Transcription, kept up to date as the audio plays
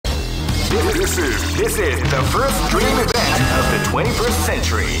This is the first dream event of the 21st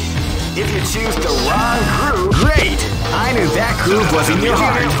century. If you choose the wrong groove, great! I knew that groove was in your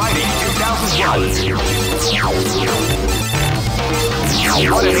heart. Fighting 2001.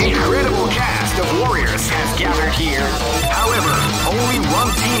 What an incredible cast of warriors has gathered here. However, only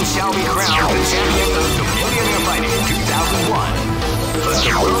one team shall be crowned the champion of the Millionaire Fighting 2001. But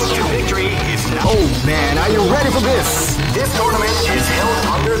the road to victory is not. Oh man, are you ready for this? This tournament is held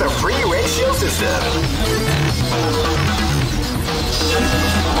under the free ratio system.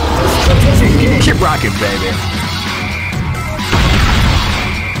 Keep rocking, baby.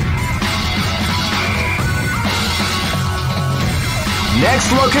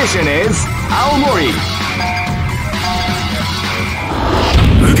 Next location is Aomori.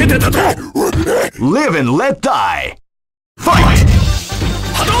 Live and let die. Fight!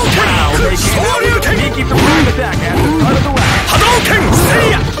 Wow, they came out with a sneaky surprise attack at the start of the round. Hadouken! See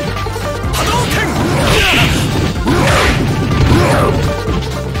ya! Hadouken!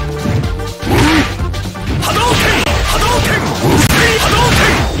 Hadouken! Hadouken! Hadouken! Hadouken!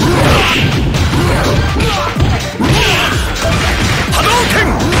 Hadouken!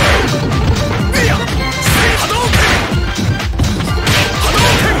 Hadouken!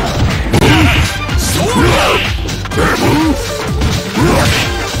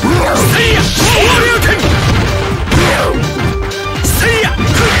 See ya! Hadouken! See ya!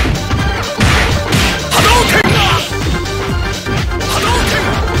 Hadouken! Hadouken!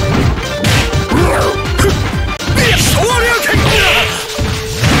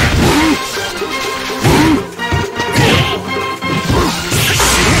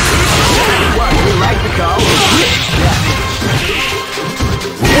 What we like to call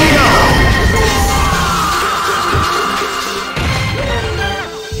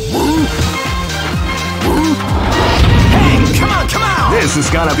Come on! This is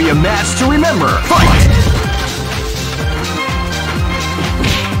gonna be a match to remember. Fight!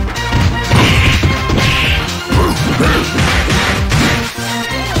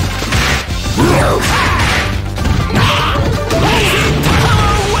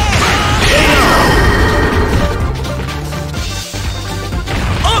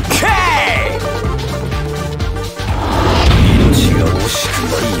 Okay!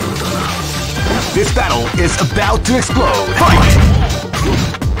 This battle is about to explode. Fight!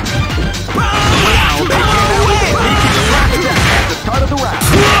 Wow, they came out with a sneaky surprise attack at the start of the round.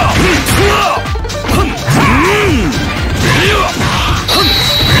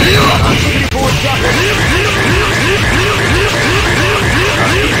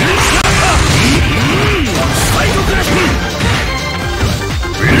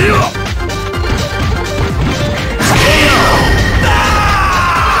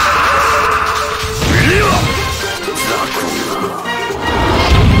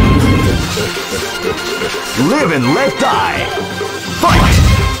 Live and let die. Fight!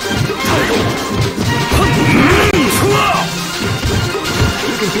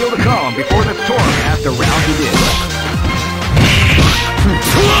 You can feel the calm before the storm after round begins.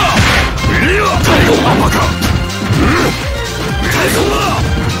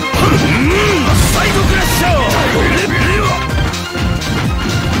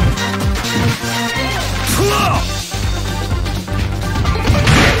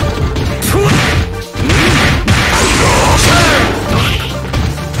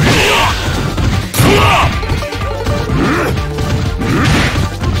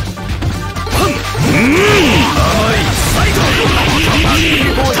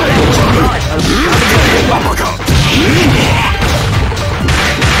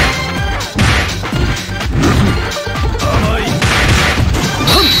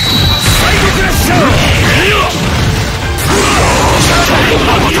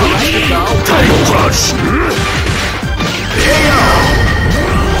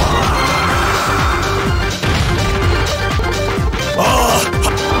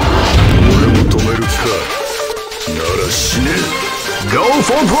 Go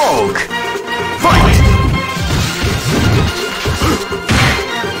for broke! Fight!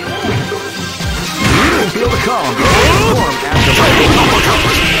 Feel the calm form after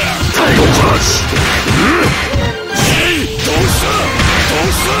Tiger Crush!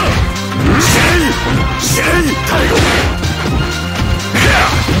 Tiger!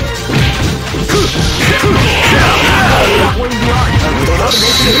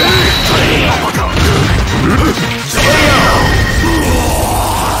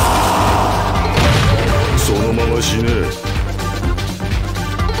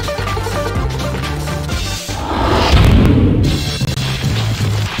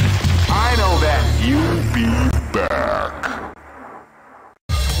 I know that you'll be back.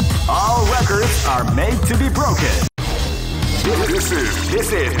 All records are made to be broken. This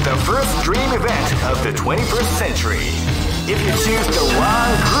is the first dream event of the 21st century. If you choose the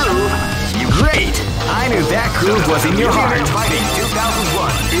wrong groove, you great! I knew that groove was in your heart. Fighting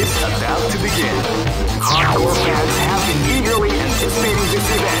 2001 is about to begin. Hardcore fans have been eagerly anticipating this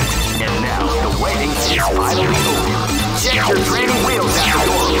event, and now the waiting is finally over. Check your training wheels at the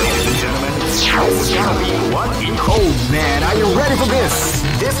door, ladies and gentlemen. This is gonna be one equal. Oh man, are you ready for this?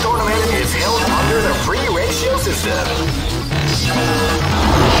 This tournament is held under the free ratio system.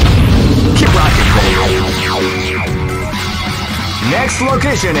 Keep rocking, baby. Next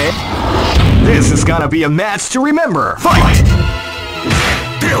location is... This is gonna be a match to remember. Fight!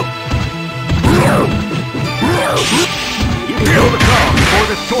 You can feel the calm before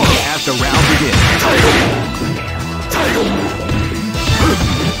the storm as the round begins.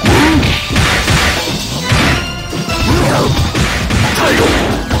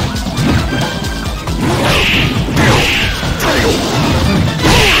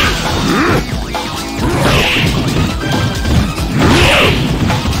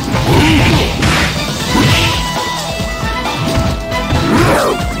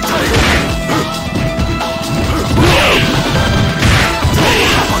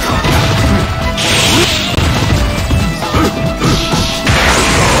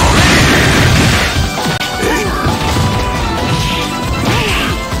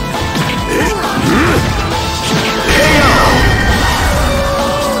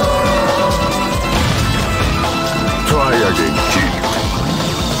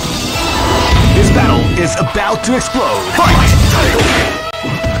 Is about to explode. Fight!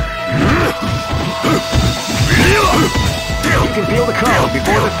 You can feel the calm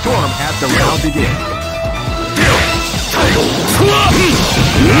before the storm as the round begins.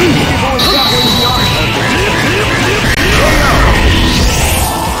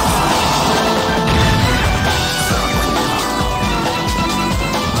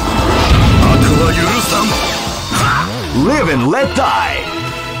 Live and let die.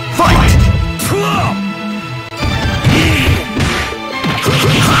 Fight!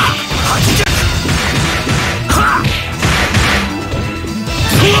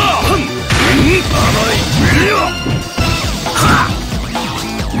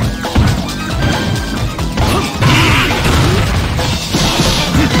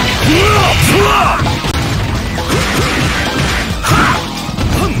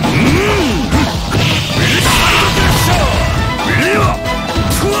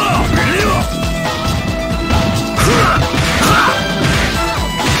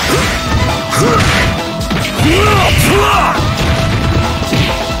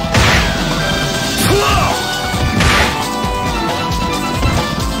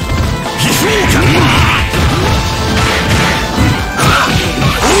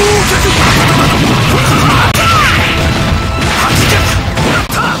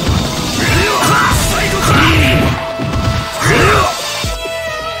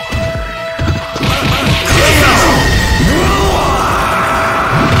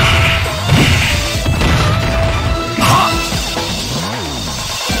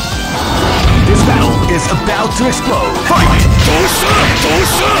 About to explode. Fight!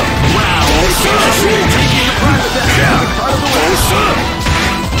 Wow! Taking the part of the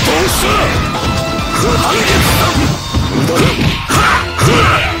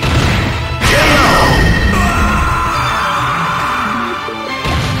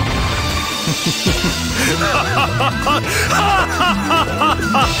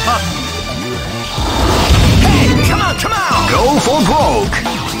Hey, come on! Go for broke!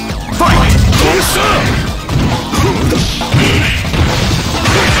 Fight!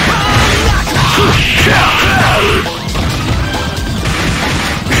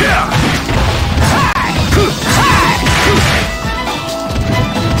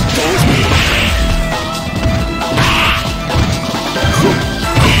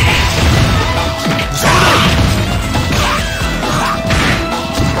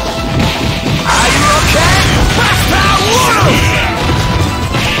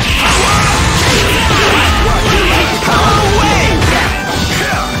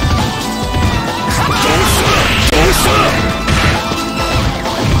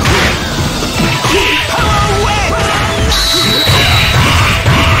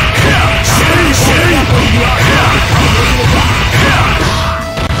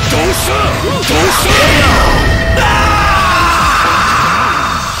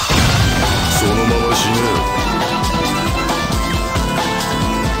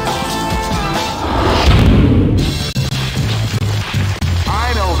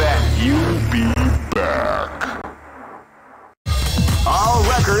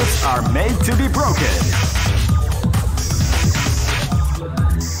 Words are made to be broken.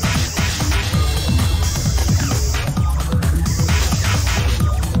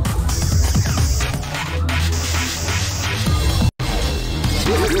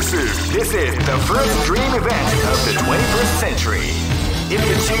 This is the first dream event of the 21st century. If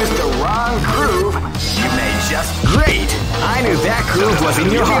you choose the wrong groove, you may just... Great! I knew that groove was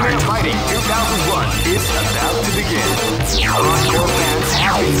in your heart. Fighting 2001 is about to begin. Hardcore fans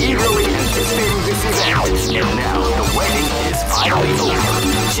have been eagerly anticipating this event, and now the waiting is finally over.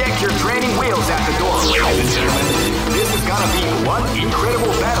 Check your training wheels at the door, ladies and gentlemen. This is gonna be one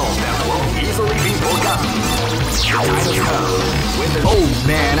incredible battle that won't easily be forgotten. Time has come. Oh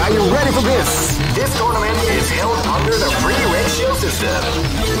man, are you ready for this? This tournament is held under the free ratio system.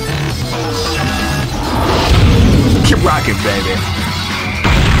 Keep rocking, baby.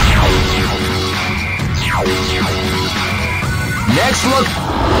 Next look.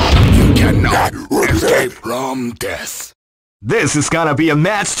 You cannot escape from death. This is gonna be a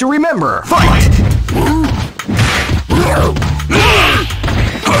match to remember. Fight!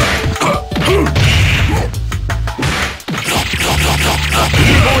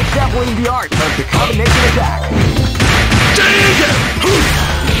 People exampling the art of the combination attack.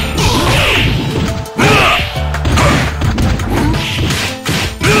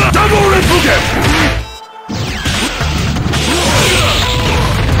 Double Replicate!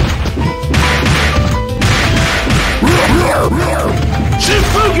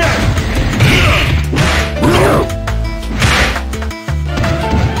 Shifugen!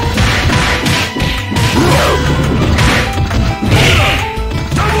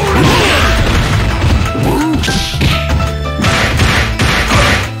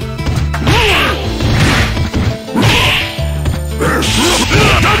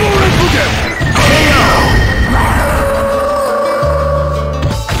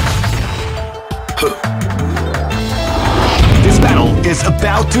 This battle is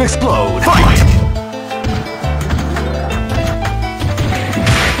about to explode. Fight!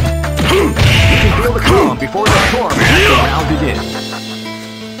 You can feel the calm before the storm as the round begins.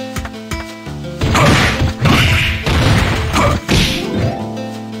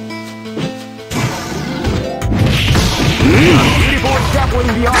 Beautiful exampling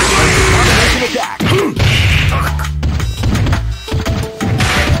the art of the combination attack.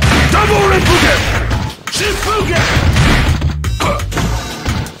 Double Replicate! Shifugen!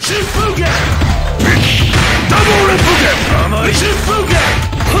 Shifugen! Double Replicate! Shifugen!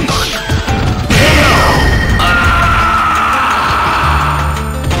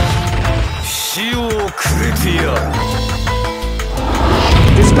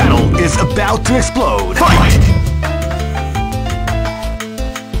 This battle is about to explode. Fight!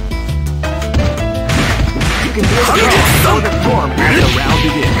 You can feel the storm as the round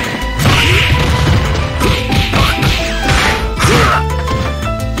begins.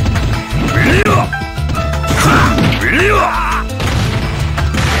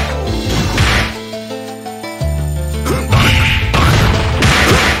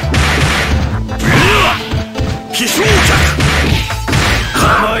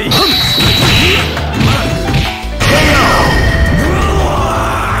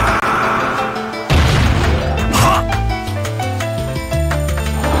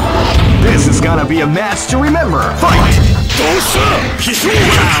 This is gonna be a match to remember. Fight!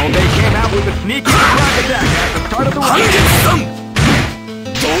 Wow, they came out with a sneaky surprise attack at the start of the round.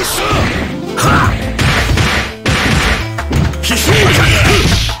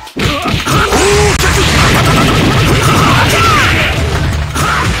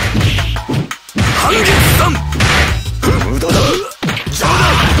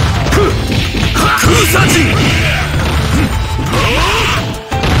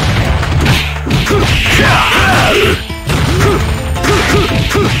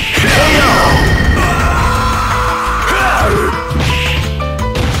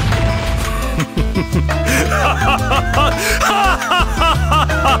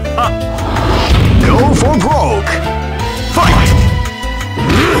 Go for broke! Fight!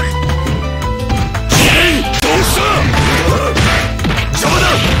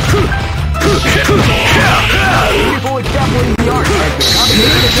 People exampling the art of the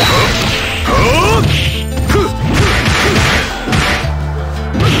combination attack.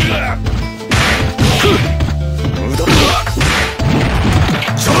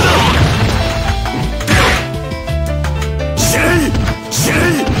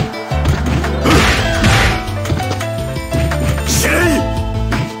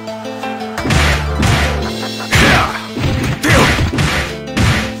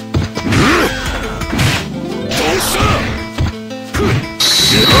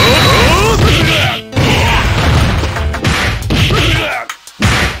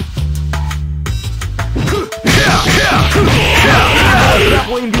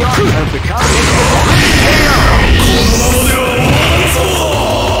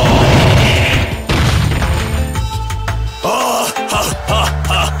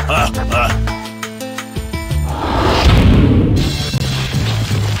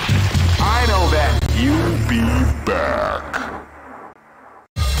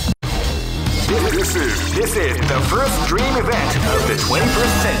 This is the first dream event of the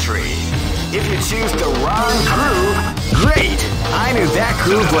 21st century. If you choose the wrong groove, great! I knew that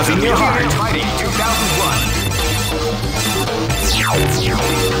groove was in your heart. Fighting 2001.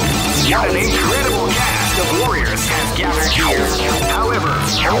 What an incredible cast of warriors has gathered here. However,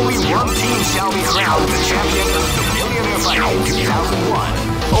 only one team shall be crowned the champion of the Millionaire Fighting 2001.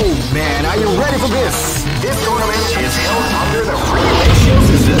 Oh man, are you ready for this? This tournament is held under the free ratio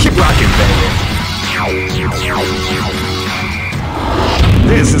system. Keep rocking, baby.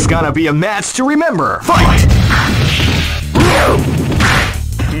 This is gonna be a match to remember. Fight!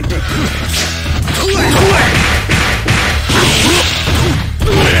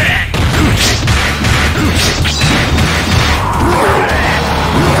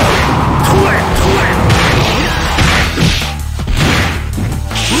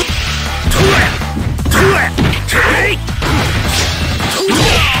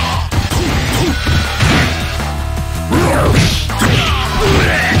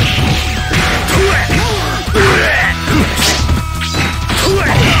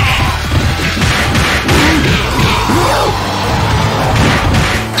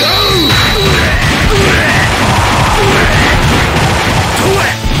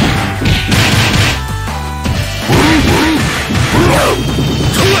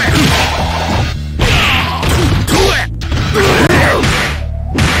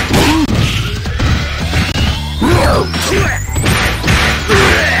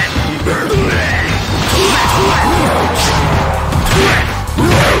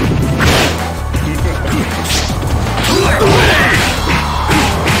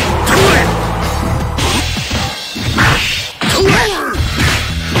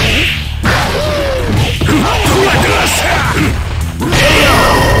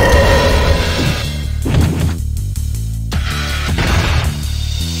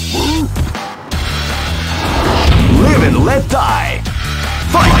 Live and let die.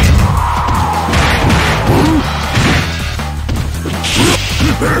 Fight!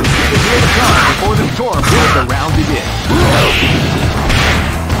 Prepare the car before the storm will the round begin.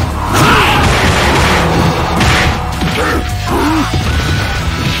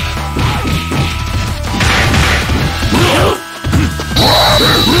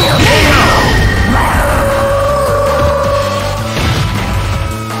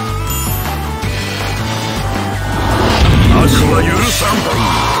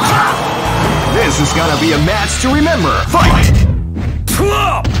 This is gonna be a match to remember. Fight!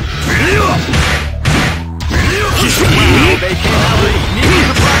 Wow, they came out needing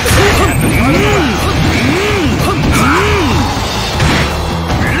to practice.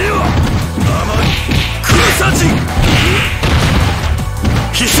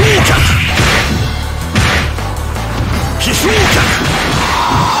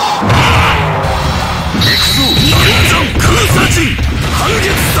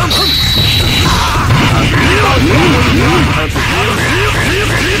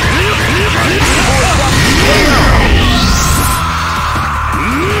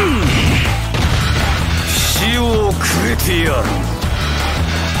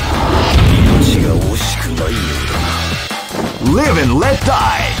 Live and let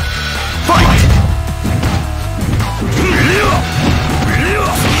die. Fight!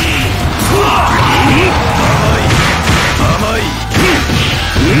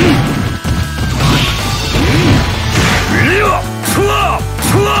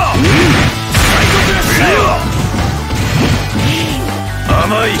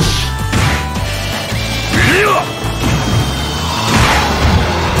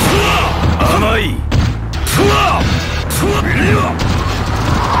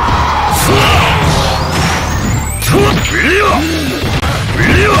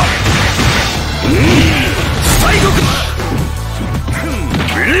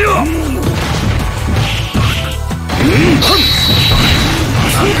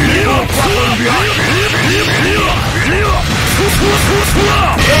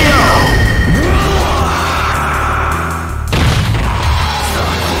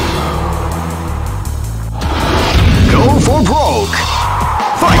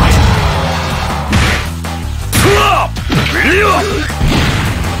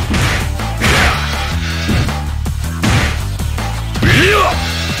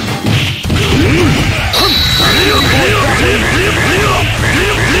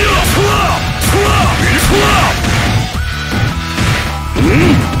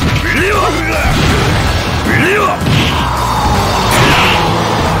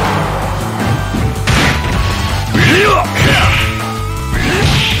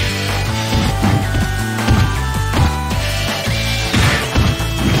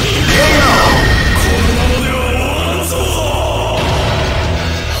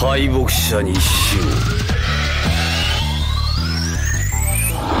 者に死を。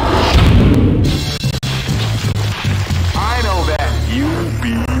I know that you'll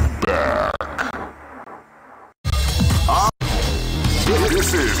be back.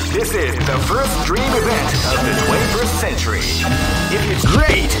 This is the first dream event of the 21st century. If it's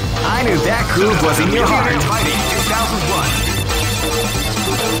great, I knew that groove was in your heart. Fighting 2001.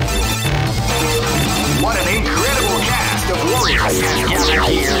 What an incredible cast of warriors has gathered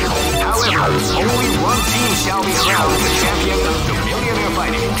here. However, only one team shall be crowned the champion of the Millionaire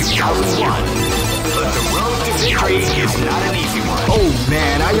Fighting 2001. But the road to victory is not an easy one. Oh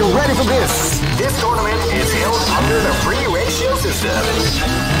man, are you ready for this? This tournament is held under the free ratio system.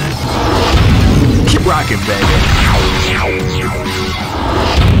 Keep rocking, baby.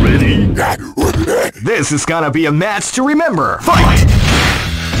 Ready? This is gonna be a match to remember. Fight!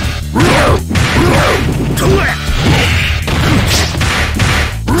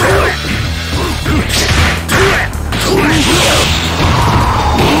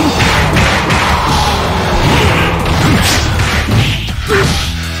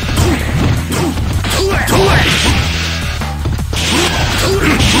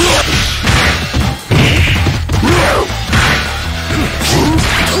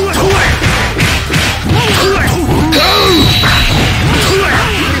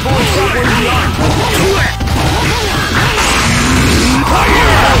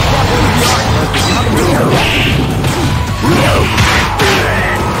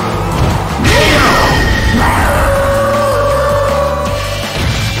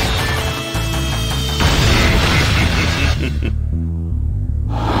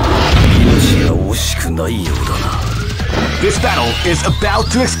 This battle is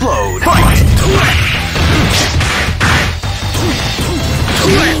about to explode. Fight!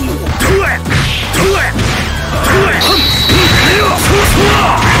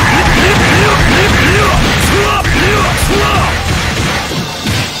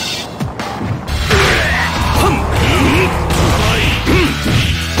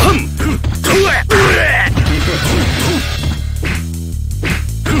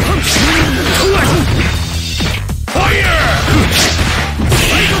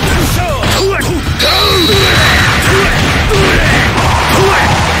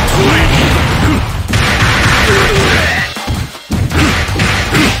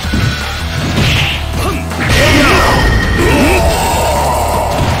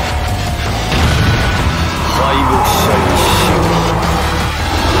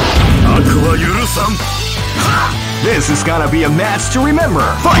 This is gonna be a match to remember.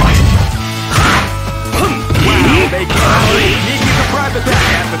 Fight! Wow, they came out with a sneaky surprise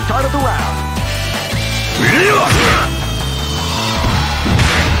attack at the start of the round.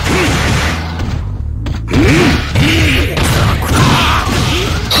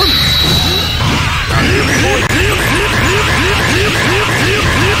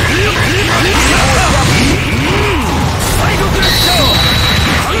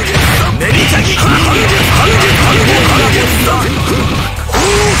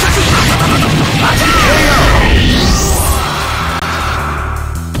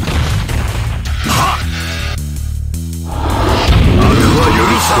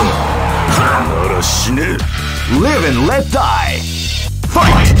 Live and let die.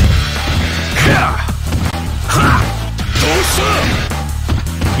 Fight!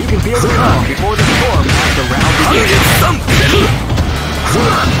 You can feel the calm before the storm as the round begins.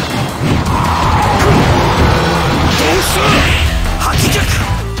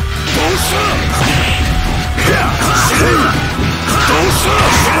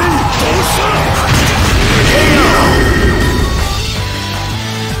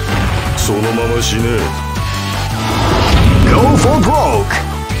 Go for broke.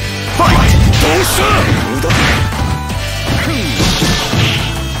 Fight!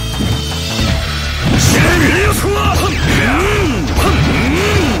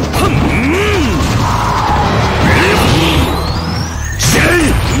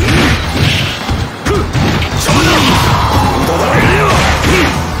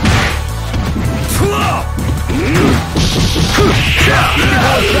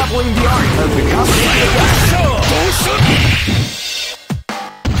 Grappling the art of the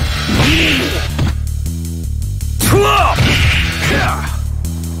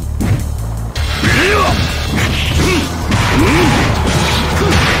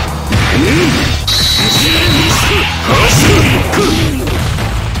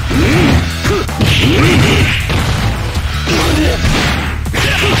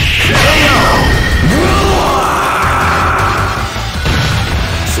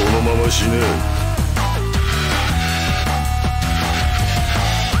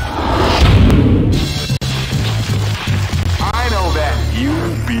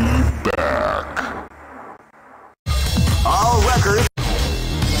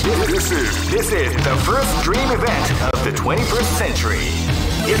This is the first dream event of the 21st century.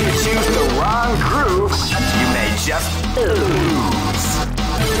 If you choose the wrong groove, you may just lose.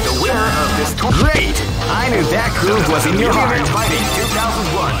 The winner of this Great! I knew that groove was in your heart. Fighting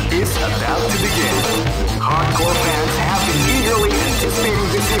 2001 is about to begin. Hardcore fans have been eagerly anticipating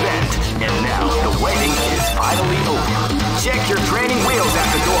this event, and now the waiting is finally over. Check your training wheels at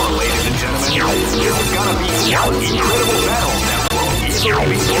the door, ladies and gentlemen. This is gonna be one incredible battle that won't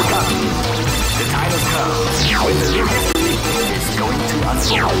easily be forgotten. The time has come when the new history is going to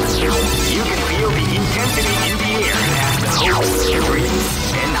unfold. You can feel the intensity in the air as the hopes, dreams,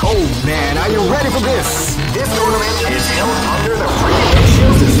 and oh man, are you ready for this? This tournament is held under the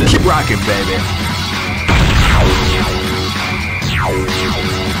regulations system. Keep rocking, baby.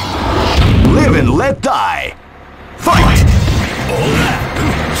 Live and let die. Fight!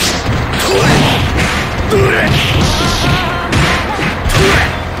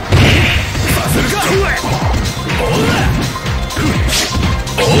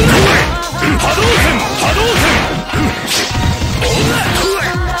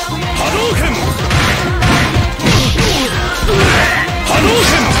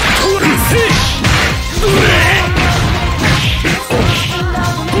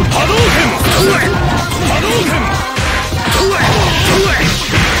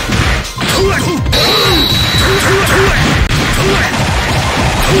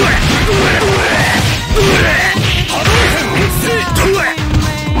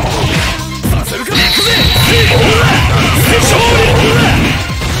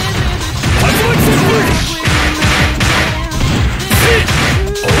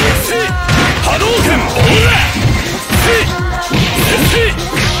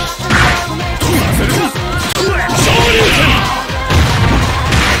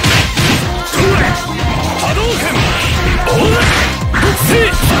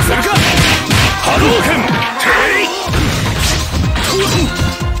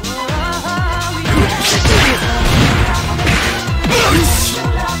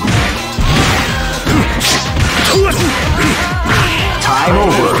 Time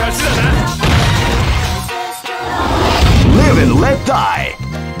over. Live and let die.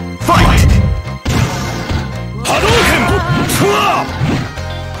 Fight!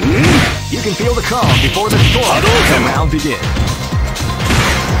 You can feel the calm before the storm as the round begins.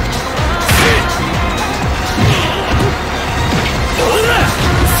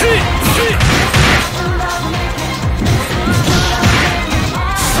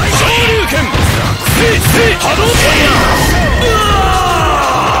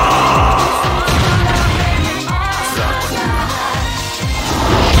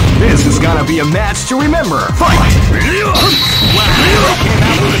 This is gonna be a match to remember. Fight!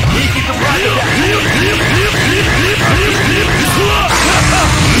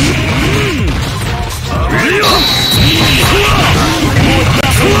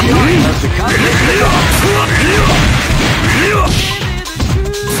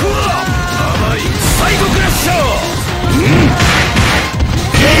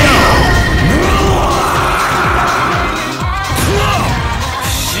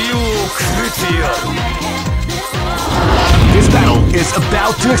 This battle is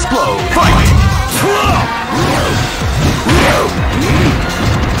about to explode. Fight!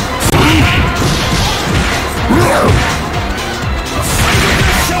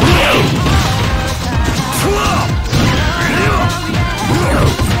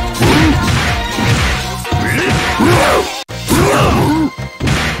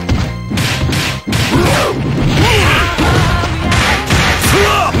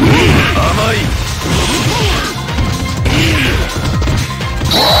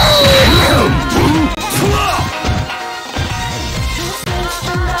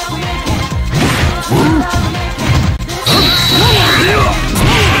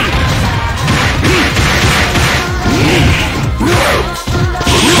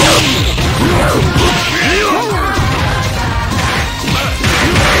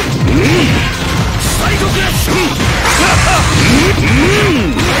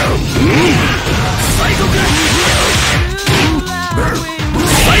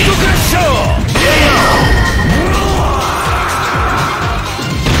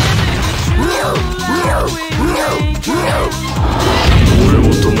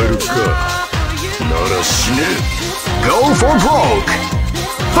 Go for broke!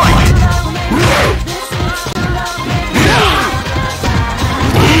 Fight!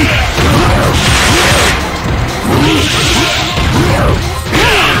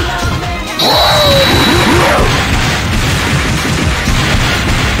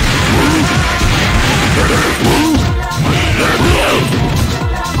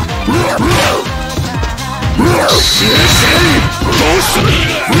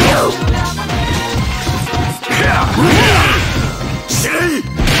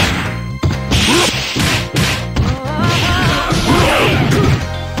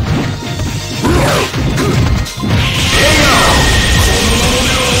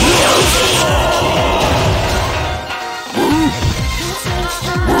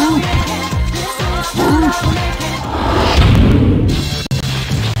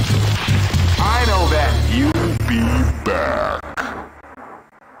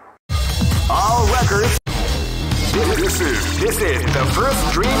 This is the first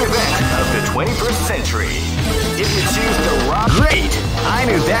dream event of the 21st century. If you choose the wrong... Great! I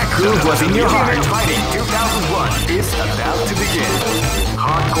knew that groove was in your heart. Fighting 2001 is about to begin.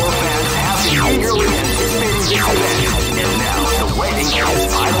 Hardcore fans have been eagerly anticipating this event, and now the waiting is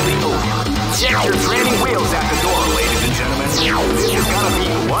finally over. Check your training wheels at the door, ladies and gentlemen. This is gonna be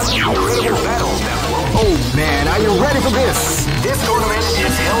one incredible battle that will... Oh man, are you ready for this? This tournament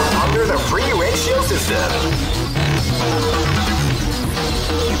is held under the free ratio system.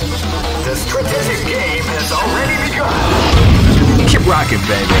 The strategic game has already begun. Keep rocking,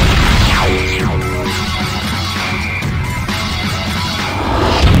 baby.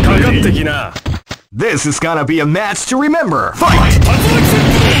 This is gonna be a match to remember. Fight! Came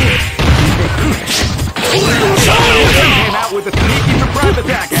out with a sneaky surprise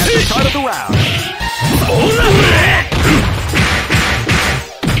attack at the start of the round.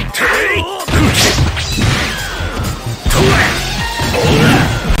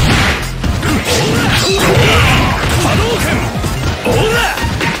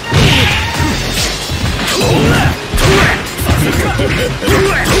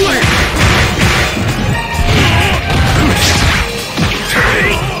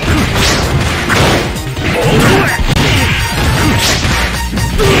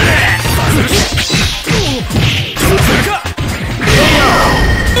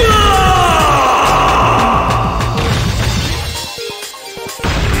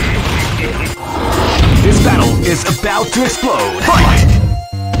 This battle is about to explode. Fight!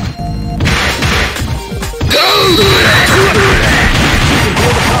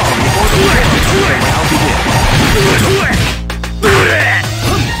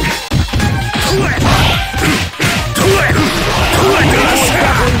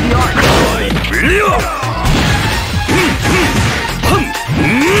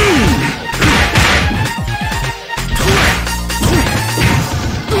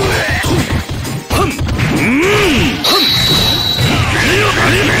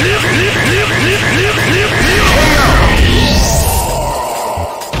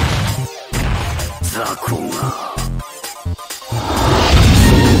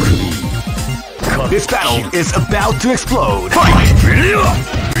 This battle is about to explode. Fight!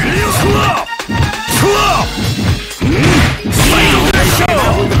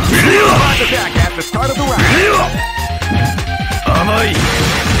 Attack at the start of the round.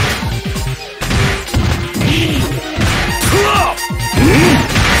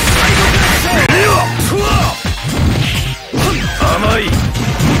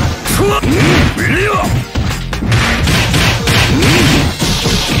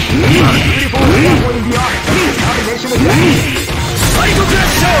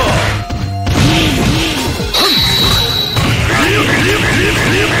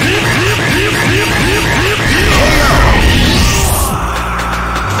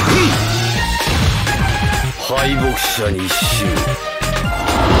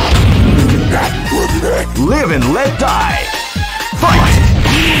 Live and let die. Fight!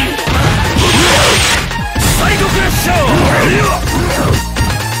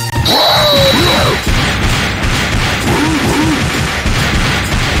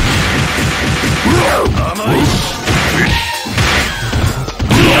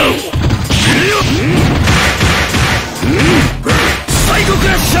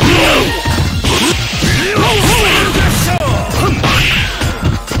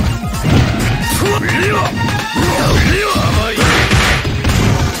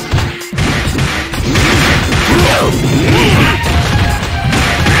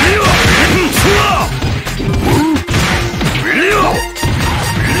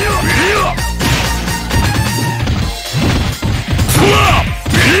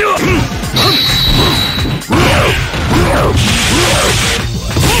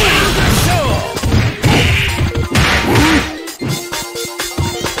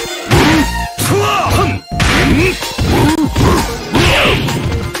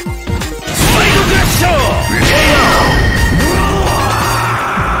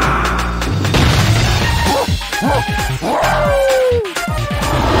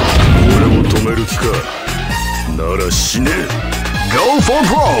 Go for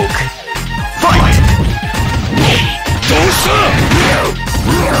broke. Fight.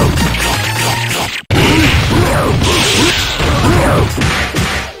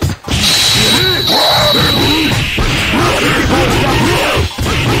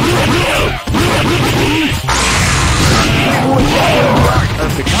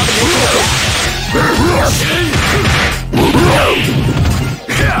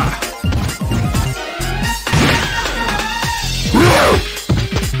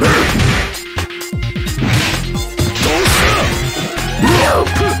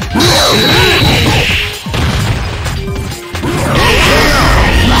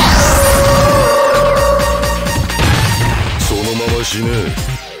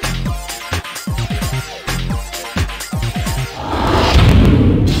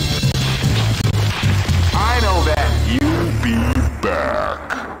 I know that you'll be back.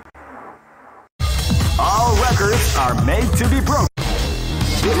 All records are made to be broken.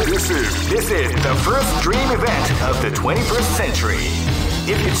 This is the first dream event of the 21st century.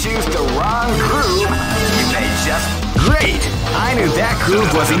 If you choose the wrong groove, you may just... Great! I knew that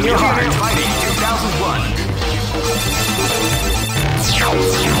groove was in your heart. Fighting 2001.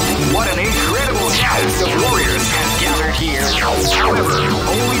 What an incredible cast of warriors has gathered here. However,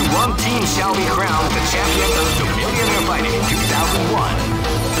 only one team shall be crowned the champion of the Millionaire Fighting 2001.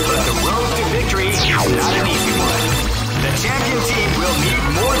 But the road to victory is not an easy one. The champion team will need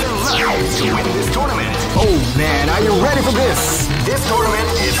more than luck to win this tournament. Oh man, are you ready for this? This tournament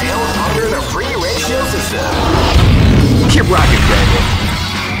is held under the free ratio system. Keep rocking, baby.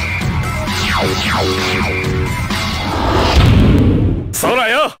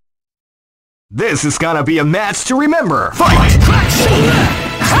 This is gonna be a match to remember. Fight! You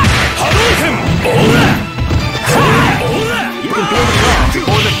can feel the ground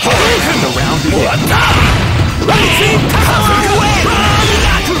before the round begins. Power away!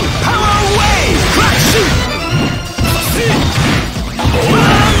 Power away!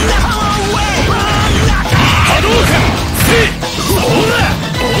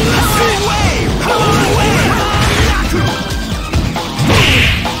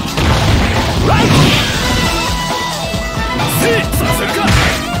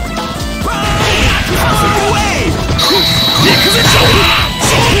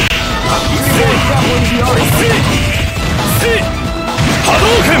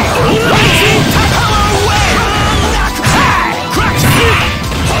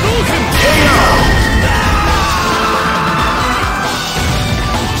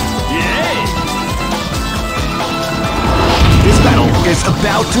 This battle is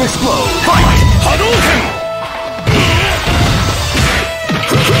about to explode. Fight! Hadouken!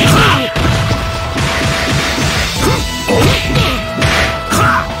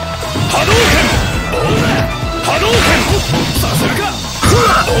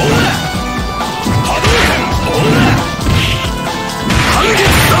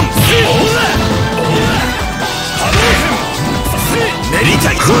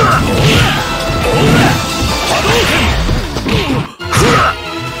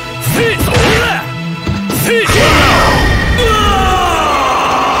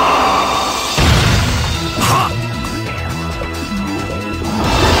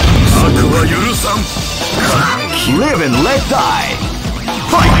 Live and let die.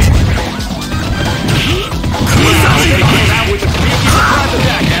 Fight!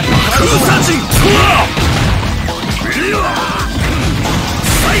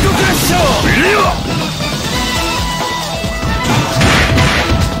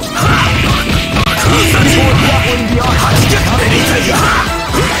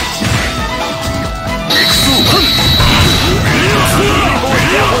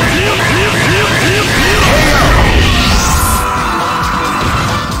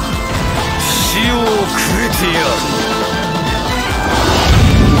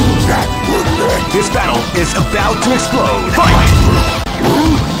 This battle is about to explode. Fight!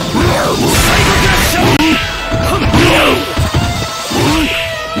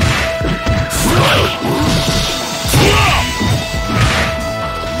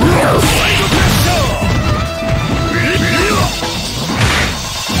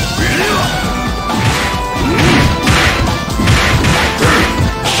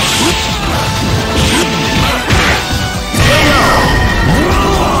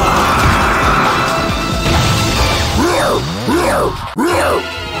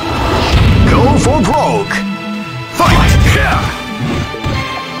 Go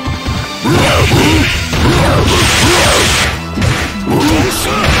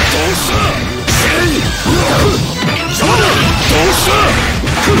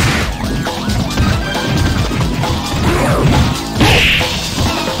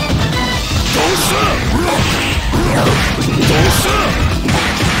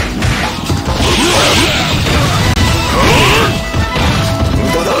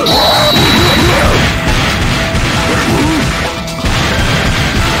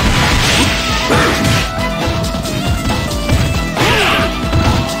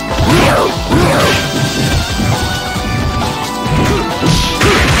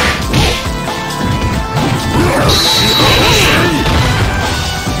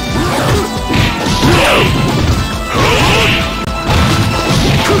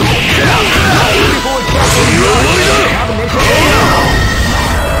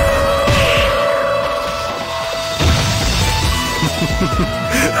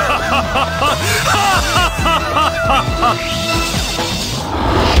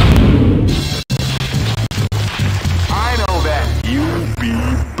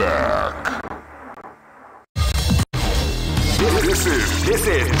This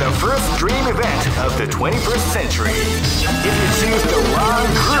is the first dream event of the 21st century. If you choose the wrong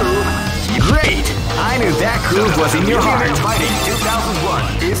groove, great! I knew that groove was in your heart. Fighting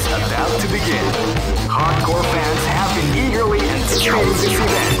 2001 is about to begin. Hardcore fans have been eagerly anticipating this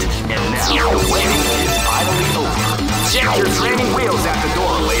event, and now the waiting is finally over. Check your training wheels at the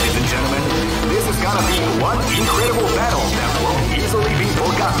door, ladies and gentlemen. This is gonna be one incredible battle that won't easily be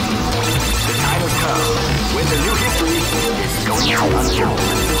forgotten. The time has come when the new history is going to unfold.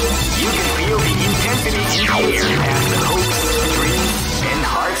 You can feel the intensity in the air as the hopes, dreams, and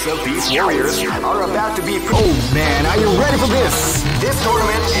hearts of these warriors are about to be... Oh man, are you ready for this? This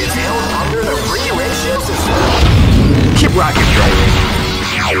tournament is held under the free ratio system. Keep rocking, baby.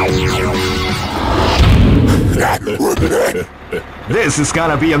 This is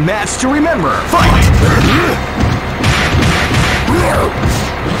gonna be a match to remember. Fight!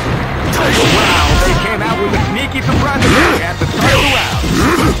 Wow, they came out with a sneaky surprise attack at the start of the round.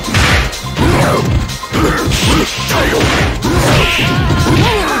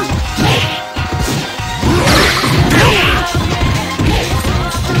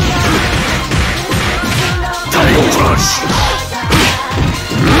 Tiger Crush!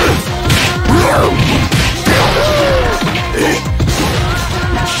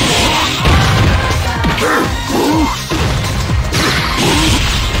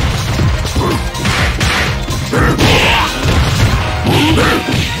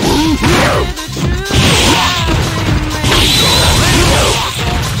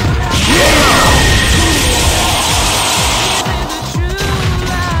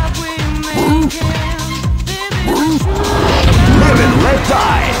 Live and let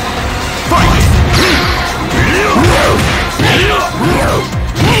die! Fight!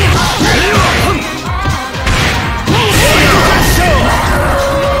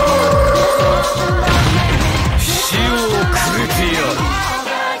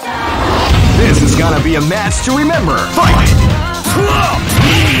 This is gonna be a match to remember. Fight!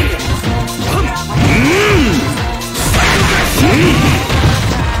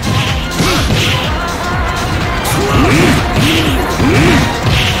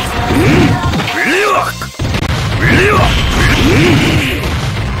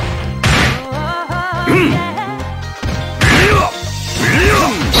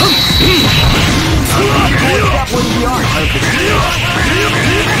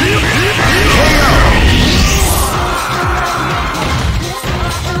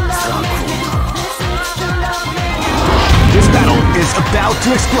 This battle is about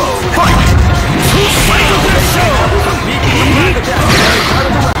to explode. Fight!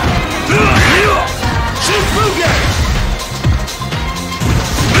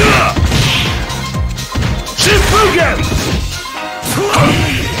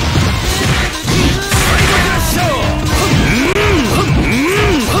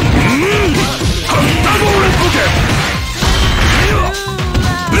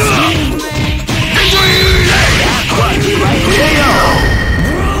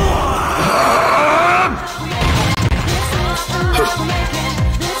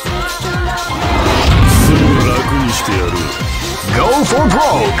 Go for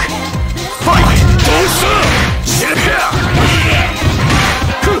broke! Fight!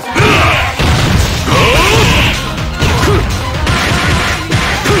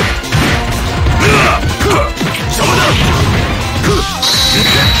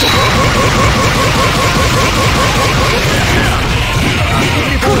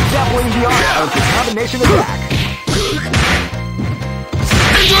 Dabbling the art of the combination attack.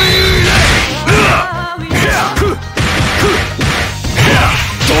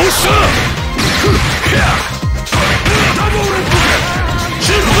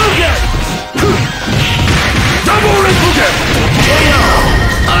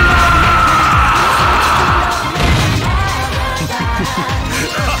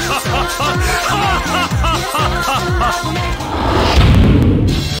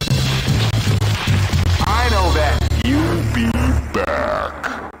 I know that you'll be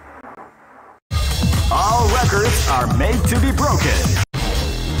back. All records are made to be broken.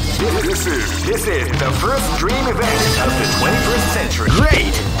 This is the first dream event of the 21st century.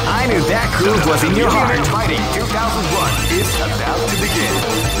 Great! I knew that groove was in your heart. Fighting 2001 is about to begin.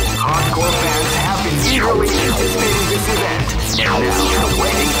 Hardcore fans have been eagerly anticipating this event, and now the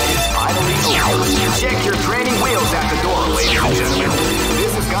waiting is finally over. Check your training wheels at the door, ladies and gentlemen.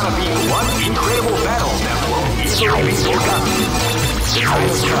 This is gonna be one incredible battle that won't easily be forgotten. The time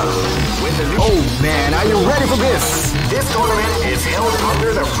has come when the new... Oh man, are you ready for this? This tournament is held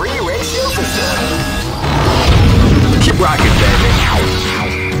under the free ratio system. Keep rocking, baby.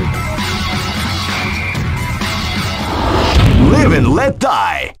 Live and let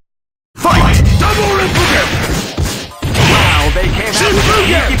die. Fight! Double Reppuken! Wow, they came out with a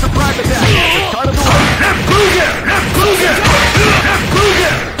sneaky surprise attack at the start of the round. Reppuken! Reppuken!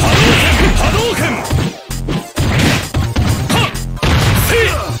 Reppuken! Hadouken!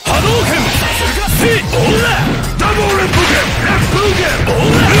 Hadouken! See! Ora! Double Reppuken! Reppuken!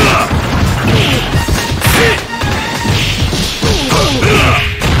 Ora! See! Hadouken!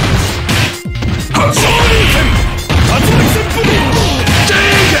 Hadouken!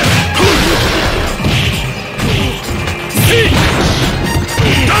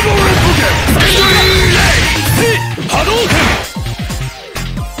 Double Reppuken! See! Hadouken!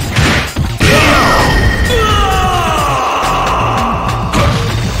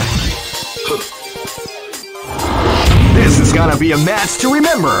 This is gonna be a match to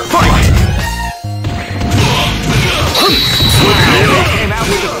remember. Fight! They came out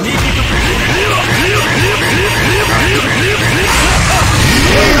with a sneaky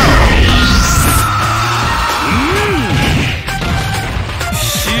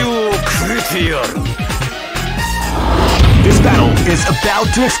This battle is about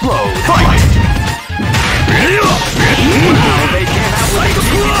to explode. Fight! Wow, they came out with a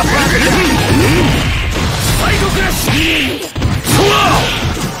sneaky surprise attack. Psycho Crash!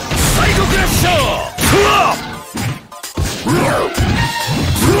 Psycho Crash!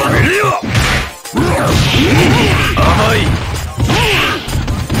 Amai!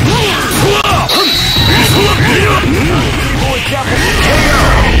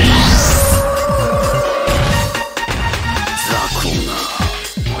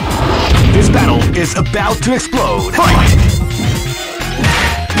 This battle is about to explode. Fight!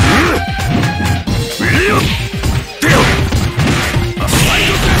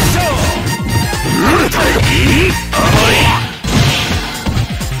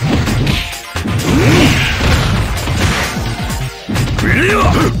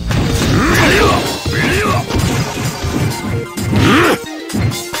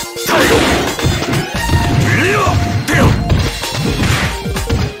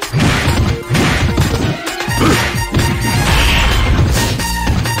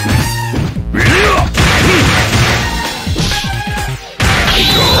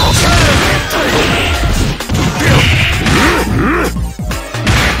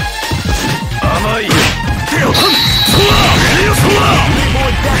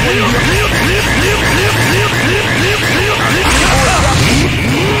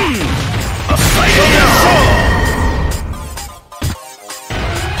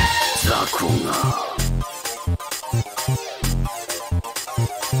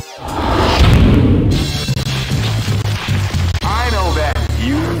 I know that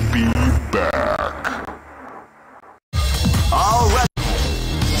you'll be back. All right.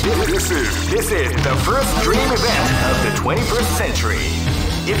 This is the first dream event of the 21st century.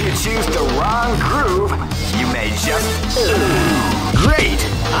 If you choose the wrong groove, you may just... Great!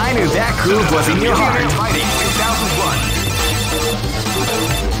 I knew that groove was in your heart. Fighting 2001.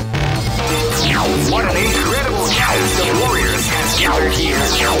 What an incredible cast of warriors has gathered here.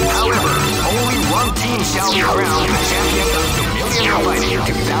 However, only one team shall be crowned the champion of the Millionaire Fighting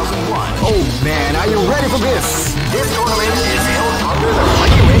 2001. Oh man, are you ready for this? This tournament is held under the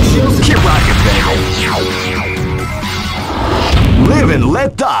free ratios. Keep rocking, baby. Live and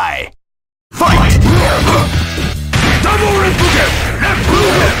let die. Fight! Double Reppuken!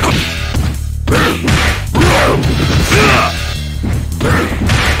 Reppuken!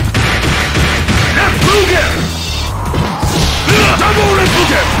 Reppuken! Double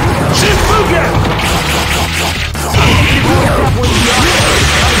Reppuken! Shippuken!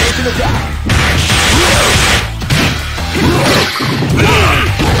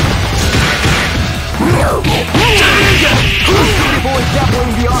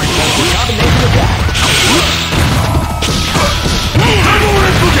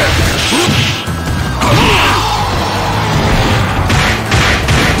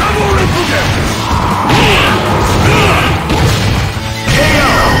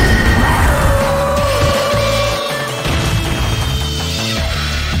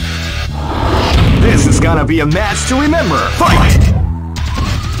 This is gonna be a match to remember. Fight!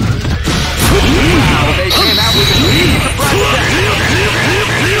 Wow, they came out with a sneaky surprise attack.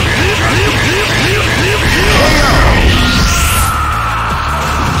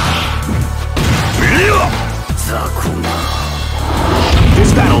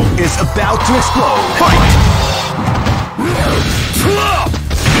 This battle is about to explode. Fight!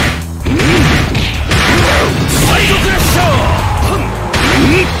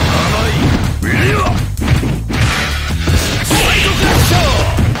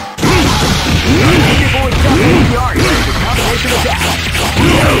 Combination of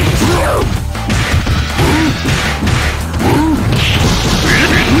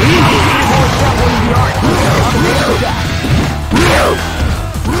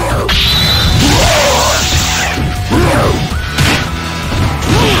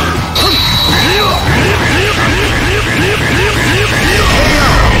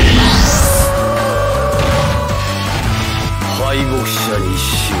者に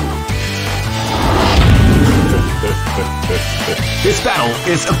死ぬ。This battle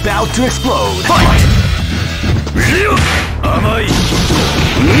is about to explode. Fight! 甘い。 Wow,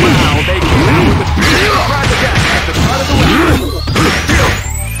 they came out with a surprise attack at the start of the round.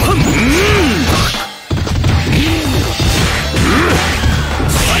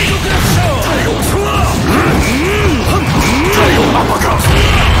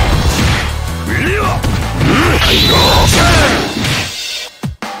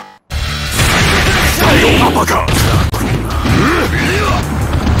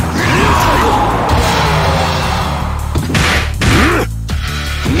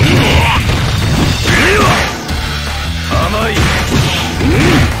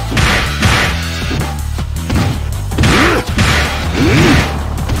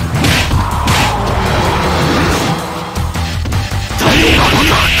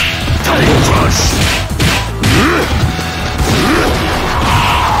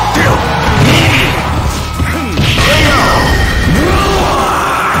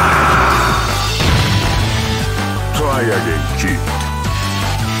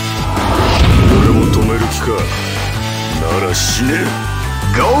 俺も止める気か。なら死ね。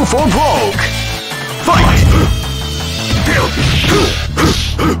 Go for broke. Fight!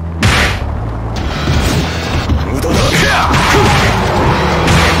 無駄だ。